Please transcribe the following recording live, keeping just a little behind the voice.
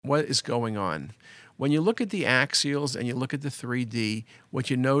What is going on? When you look at the axials and you look at the 3D,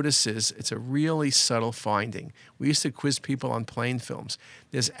 what you notice is it's a really subtle finding. We used to quiz people on plain films.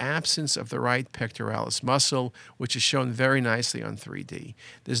 There's absence of the right pectoralis muscle, which is shown very nicely on 3D.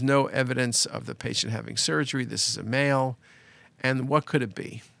 There's no evidence of the patient having surgery. This is a male. And what could it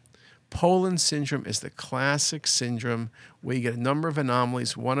be? Poland syndrome is the classic syndrome where you get a number of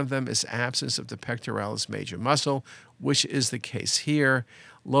anomalies. One of them is absence of the pectoralis major muscle, which is the case here.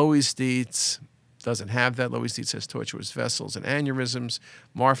 Loeys-Dietz doesn't have that. Loeys-Dietz has tortuous vessels and aneurysms.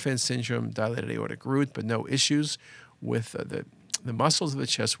 Marfan syndrome, dilated aortic root, but no issues with the muscles of the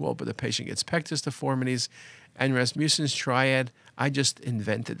chest wall, but the patient gets pectus deformities. And Rasmussen's triad, I just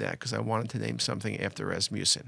invented that because I wanted to name something after Rasmussen.